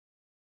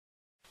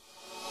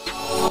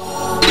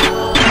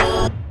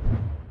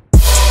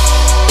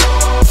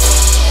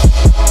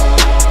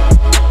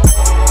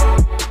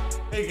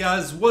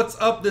guys, what's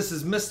up? This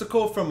is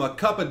Mystical from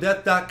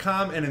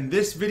aCupofDeath.com, and in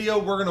this video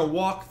we're going to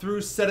walk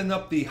through setting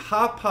up the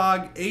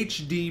Hauppauge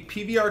HD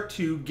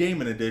PVR2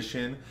 Gaming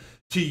Edition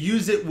to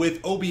use it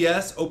with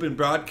OBS, Open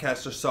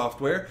Broadcaster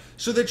software,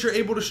 so that you're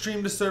able to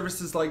stream to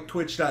services like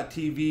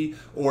Twitch.tv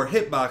or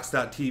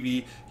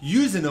Hitbox.tv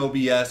using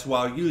OBS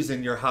while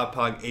using your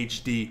Hauppauge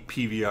HD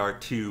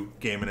PVR2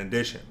 Gaming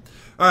Edition.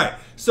 Alright,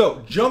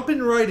 so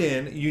jumping right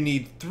in, you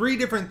need three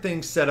different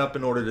things set up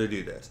in order to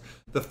do this.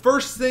 The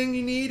first thing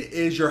you need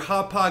is your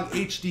Hauppauge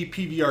HD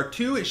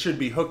PVR2. It should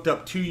be hooked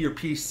up to your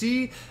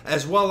PC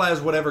as well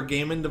as whatever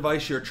gaming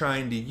device you're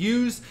trying to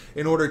use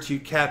in order to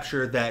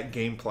capture that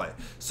gameplay.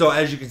 So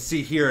as you can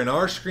see here in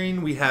our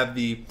screen, we have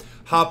the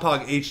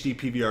Hauppauge HD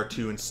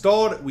PVR2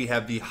 installed. We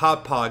have the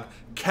Hauppauge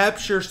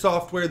capture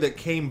software that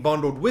came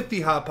bundled with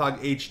the Hauppauge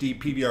HD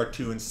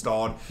PVR2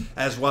 installed,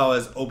 as well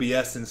as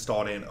OBS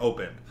installed and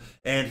opened.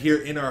 And here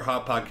in our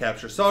Hauppauge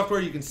capture software,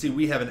 you can see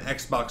we have an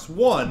Xbox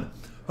One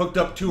hooked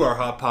up to our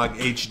Hauppauge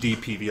HD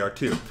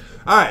PVR2.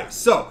 Alright,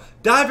 so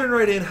diving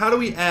right in, how do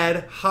we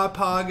add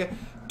Hauppauge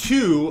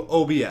to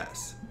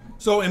OBS?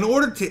 So in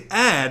order to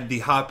add the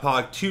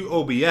Hauppauge to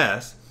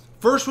OBS,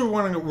 first we're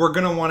going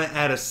to want to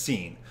add a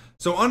scene.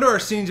 So under our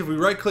scenes, if we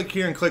right click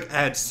here and click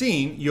add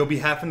scene, you'll be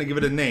having to give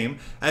it a name.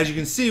 As you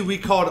can see, we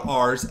called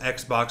ours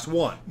Xbox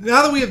One.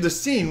 Now that we have the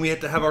scene, we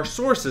have to have our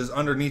sources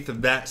underneath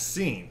of that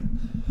scene.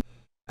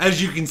 As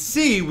you can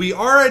see, we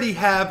already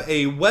have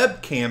a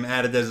webcam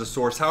added as a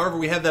source. However,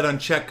 we have that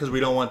unchecked because we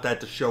don't want that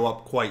to show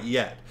up quite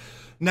yet.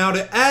 Now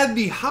to add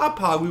the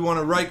Hauppauge, we want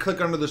to right click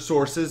under the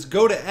sources,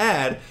 go to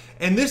add,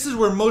 and this is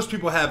where most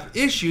people have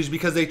issues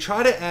because they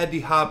try to add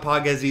the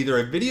Hauppauge as either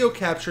a video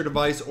capture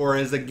device or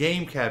as a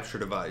game capture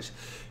device.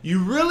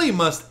 You really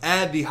must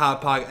add the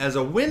Hauppauge as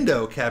a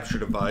window capture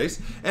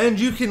device, and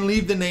you can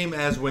leave the name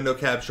as window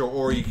capture,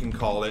 or you can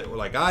call it,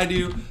 like I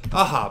do,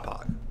 a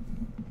Hauppauge.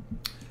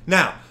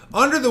 Now,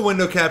 under the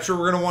window capture,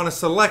 we're going to want to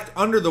select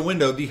under the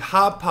window the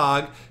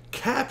Hauppauge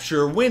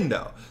capture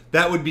window.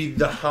 That would be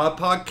the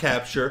Hauppauge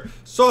capture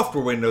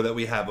software window that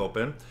we have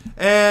open.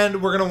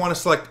 And we're going to want to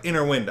select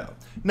inner window.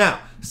 Now,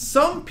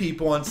 some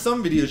people on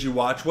some videos you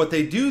watch, what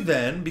they do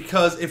then,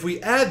 because if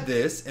we add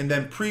this and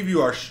then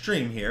preview our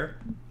stream here,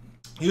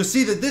 you'll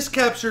see that this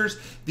captures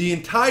the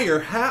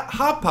entire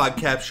Hauppauge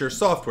capture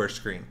software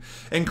screen,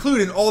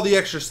 including all the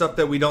extra stuff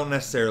that we don't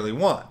necessarily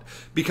want.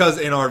 Because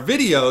in our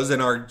videos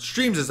and our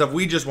streams and stuff,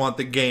 we just want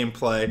the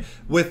gameplay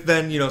with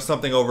then,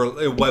 something over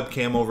a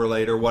webcam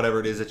overlaid or whatever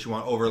it is that you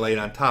want overlaid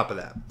on top of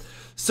that.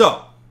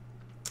 So,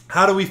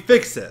 how do we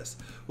fix this?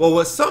 Well,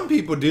 what some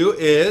people do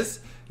is,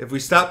 if we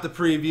stop the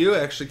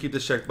preview, actually keep the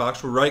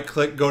checkbox, we'll right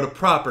click, go to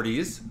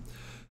properties.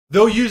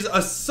 They'll use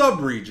a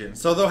sub-region.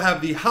 So they'll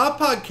have the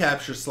Hauppauge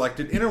capture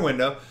selected, inner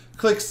window,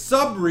 click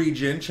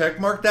sub-region, check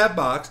mark that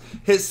box,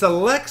 hit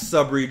select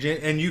sub-region,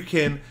 and you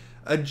can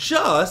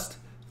adjust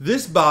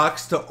this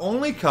box to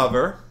only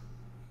cover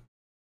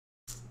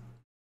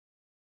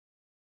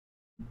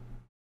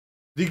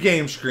the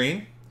game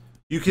screen.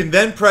 You can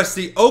then press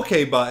the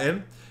OK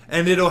button,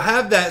 and it'll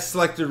have that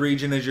selected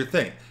region as your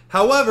thing.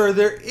 However,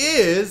 there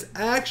is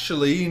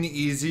actually an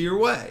easier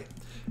way,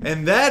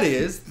 and that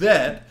is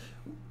that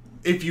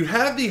if you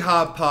have the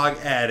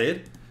Hauppauge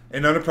added,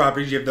 and under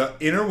properties you have the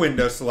inner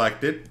window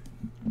selected,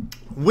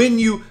 when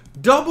you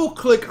double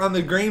click on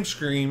the game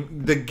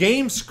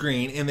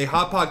screen in the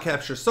Hauppauge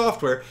capture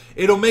software,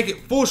 it'll make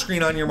it full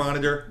screen on your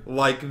monitor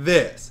like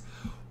this.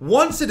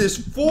 Once it is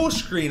full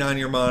screen on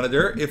your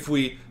monitor, if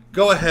we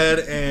go ahead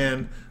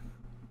and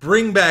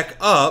bring back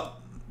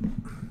up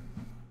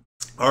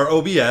our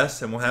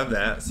OBS, and we'll have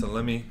that, so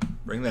let me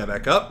bring that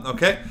back up.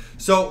 Okay,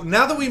 so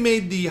now that we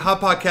made the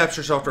Hauppauge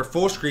capture software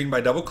full screen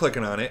by double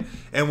clicking on it,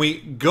 and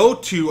we go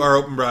to our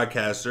open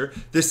broadcaster,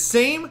 the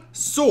same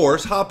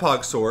source,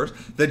 Hauppauge source,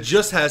 that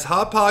just has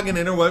Hauppauge and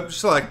interweb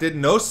selected,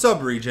 no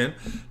sub-region.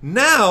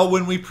 Now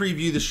when we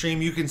preview the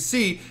stream, you can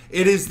see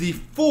it is the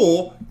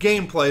full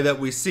gameplay that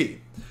we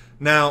see.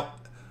 Now,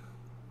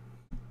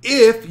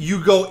 if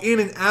you go in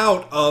and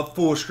out of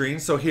full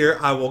screen, so here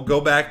I will go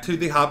back to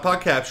the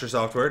Hauppauge capture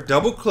software,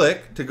 double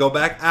click to go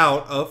back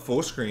out of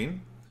full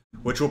screen,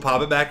 which will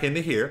pop it back into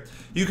here.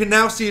 You can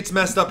now see it's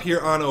messed up here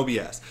on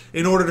OBS.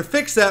 In order to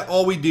fix that,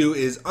 all we do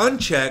is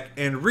uncheck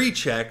and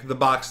recheck the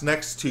box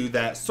next to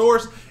that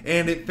source,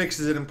 and it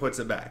fixes it and puts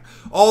it back.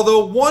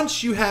 Although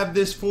once you have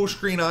this full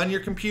screen on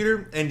your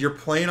computer and you're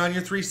playing on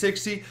your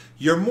 360,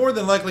 you're more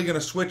than likely going to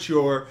switch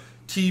your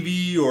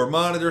TV or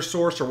monitor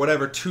source or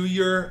whatever to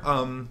your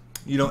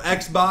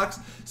Xbox,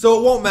 so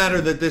it won't matter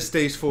that this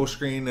stays full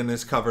screen and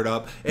is covered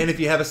up. And if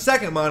you have a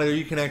second monitor,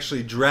 you can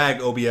actually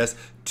drag OBS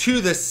to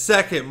the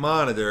second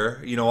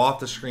monitor, off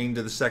the screen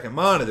to the second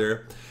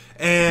monitor,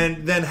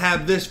 and then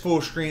have this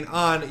full screen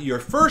on your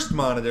first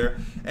monitor,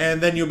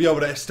 and then you'll be able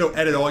to still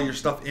edit all your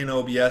stuff in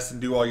OBS and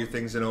do all your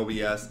things in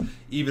OBS,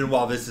 even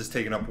while this is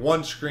taking up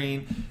one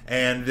screen.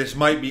 And this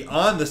might be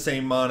on the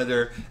same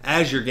monitor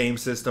as your game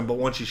system, but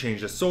once you change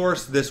the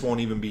source, this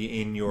won't even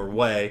be in your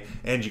way,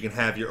 and you can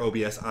have your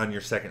OBS on your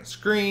second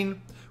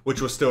screen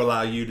which will still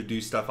allow you to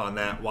do stuff on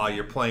that while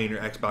you're playing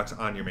your Xbox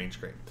on your main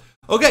screen.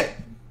 Okay.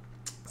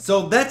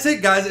 So that's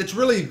it, guys. It's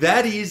really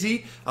that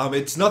easy.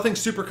 It's nothing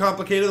super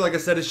complicated. Like I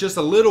said, it's just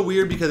a little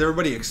weird because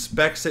everybody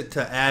expects it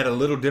to add a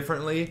little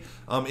differently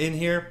in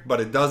here,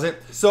 but it doesn't.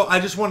 So I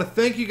just want to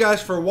thank you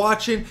guys for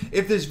watching.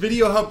 If this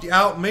video helped you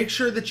out, make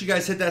sure that you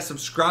guys hit that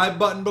subscribe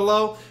button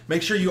below.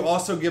 Make sure you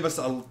also give us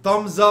a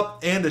thumbs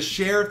up and a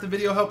share if the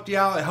video helped you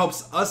out. It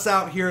helps us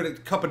out here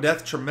at Cup of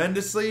Death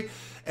tremendously.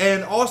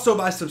 And also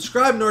by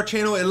subscribing to our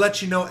channel, it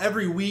lets you know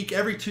every week,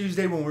 every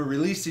Tuesday when we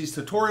release these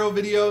tutorial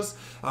videos.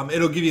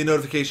 It'll give you a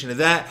notification of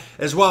that,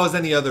 as well as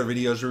any other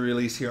videos we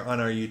release here on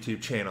our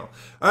YouTube channel.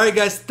 Alright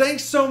guys,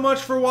 thanks so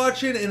much for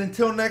watching, and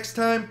until next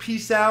time,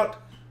 peace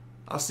out.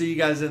 I'll see you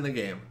guys in the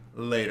game.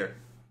 Later.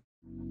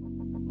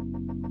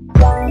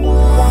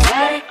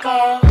 Let it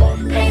go,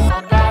 make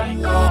my body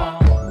go,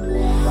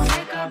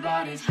 make our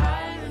bodies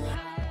high.